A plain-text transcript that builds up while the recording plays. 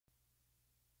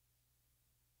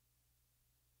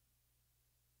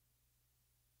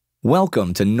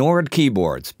Welcome to Nord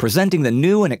Keyboards, presenting the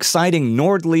new and exciting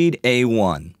Nord Lead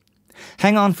A1.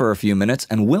 Hang on for a few minutes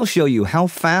and we'll show you how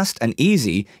fast and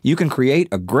easy you can create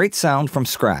a great sound from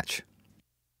scratch.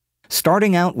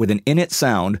 Starting out with an init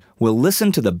sound, we'll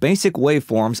listen to the basic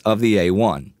waveforms of the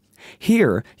A1.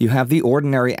 Here you have the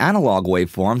ordinary analog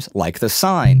waveforms like the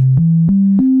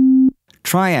sine,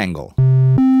 triangle,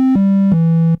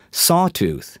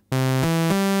 sawtooth,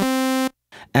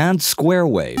 and square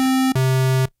wave,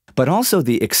 but also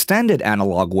the extended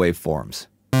analog waveforms,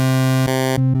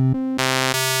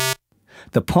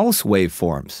 the pulse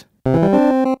waveforms,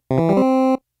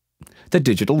 the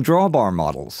digital drawbar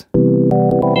models,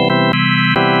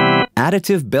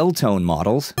 additive bell tone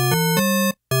models,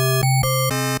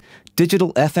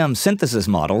 digital FM synthesis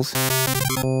models,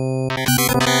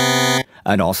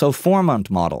 and also four-mount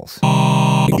models.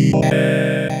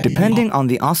 Depending on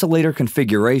the oscillator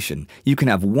configuration, you can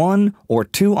have one or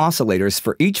two oscillators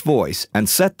for each voice and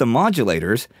set the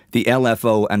modulators, the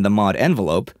LFO and the mod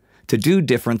envelope, to do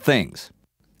different things.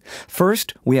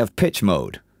 First, we have pitch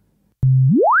mode,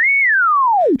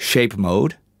 shape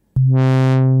mode,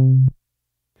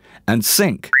 and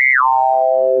sync,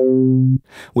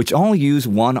 which all use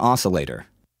one oscillator.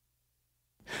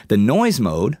 The noise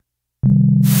mode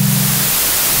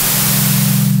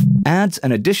adds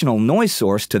an additional noise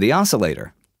source to the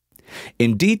oscillator.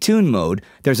 In detune mode,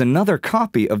 there's another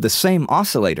copy of the same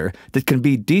oscillator that can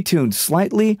be detuned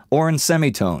slightly or in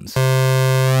semitones.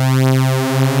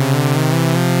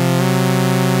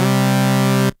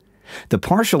 The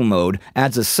partial mode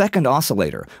adds a second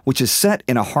oscillator, which is set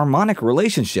in a harmonic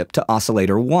relationship to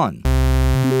oscillator 1.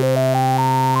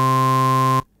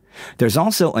 There's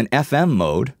also an FM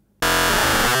mode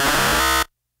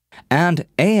and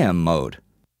AM mode,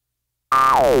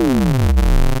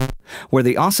 where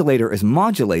the oscillator is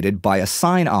modulated by a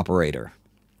sine operator.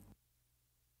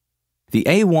 The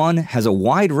A1 has a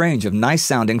wide range of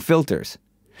nice-sounding filters.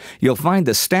 You'll find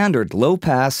the standard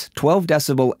low-pass 12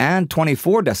 decibel and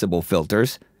 24 decibel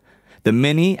filters, the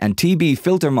mini and TB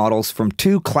filter models from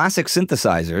two classic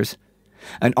synthesizers,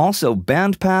 and also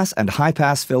bandpass and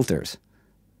high-pass filters.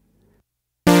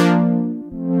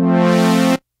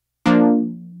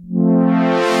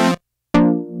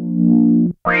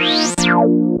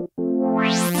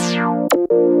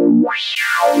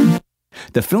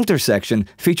 The filter section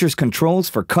features controls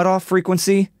for cutoff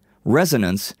frequency,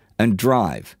 resonance, and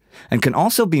drive, and can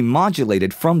also be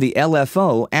modulated from the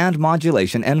LFO and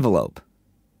modulation envelope.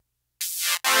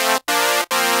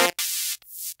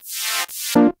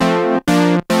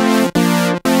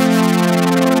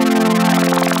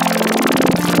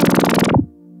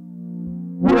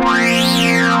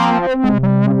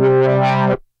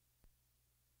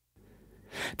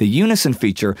 The unison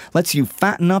feature lets you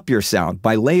fatten up your sound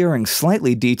by layering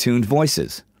slightly detuned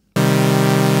voices.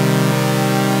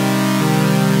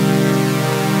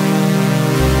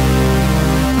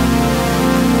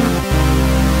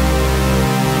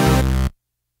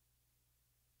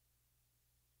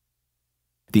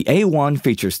 The A1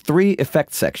 features three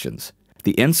effect sections: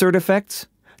 the insert effects,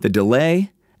 the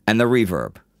delay, and the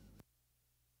reverb.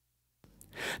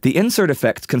 The insert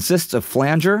effects consists of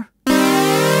flanger,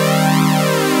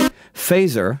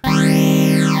 phaser,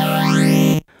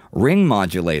 ring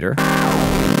modulator,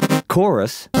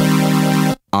 chorus,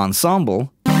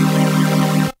 ensemble,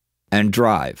 and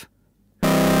drive.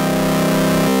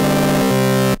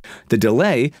 The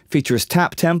delay features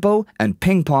tap tempo and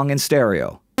ping pong in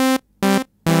stereo.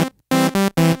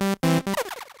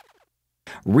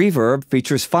 Reverb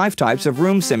features 5 types of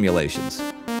room simulations.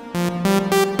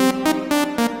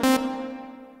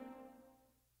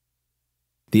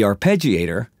 The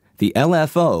arpeggiator, the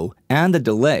LFO, and the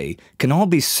delay can all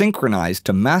be synchronized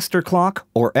to master clock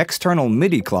or external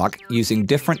MIDI clock using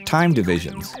different time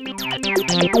divisions.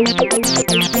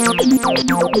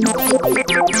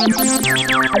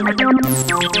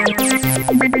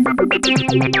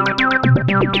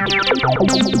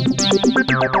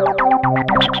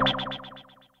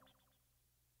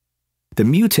 The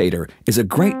mutator is a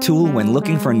great tool when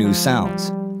looking for new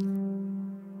sounds.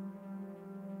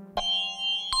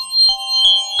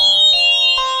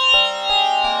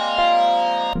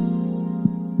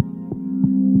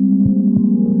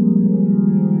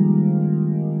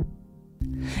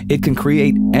 It can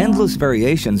create endless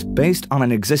variations based on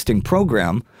an existing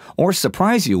program, or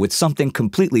surprise you with something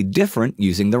completely different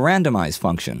using the randomize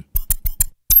function.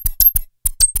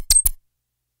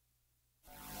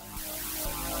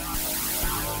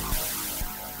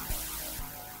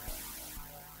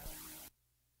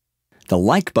 The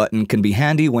like button can be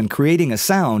handy when creating a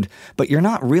sound, but you're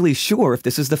not really sure if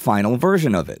this is the final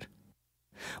version of it.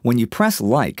 When you press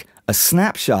like, A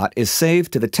snapshot is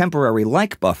saved to the temporary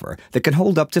like buffer that can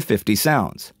hold up to 50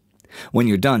 sounds. When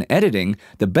you're done editing,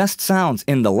 the best sounds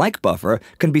in the like buffer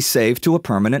can be saved to a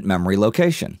permanent memory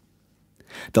location.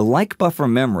 The like buffer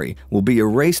memory will be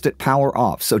erased at power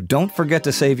off, so don't forget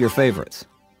to save your favorites.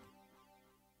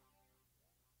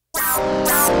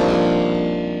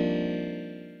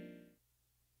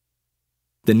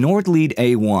 The Nordlead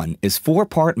A1 is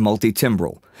 4-part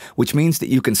multi-timbral, which means that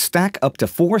you can stack up to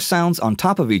 4 sounds on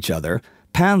top of each other,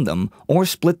 pan them, or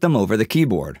split them over the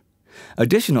keyboard.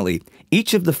 Additionally,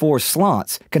 each of the 4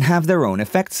 slots can have their own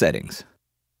effect settings.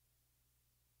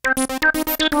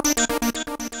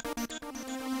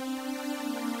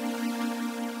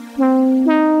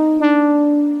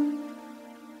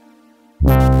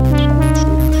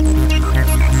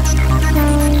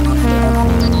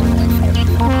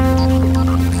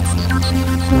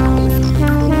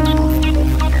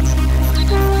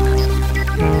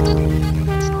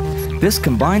 This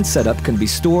combined setup can be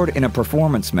stored in a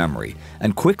performance memory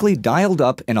and quickly dialed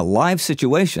up in a live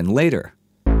situation later.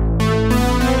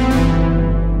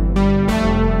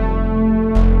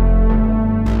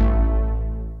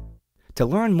 To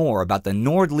learn more about the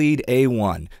Nordlead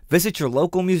A1, visit your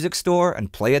local music store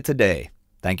and play it today.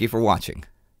 Thank you for watching.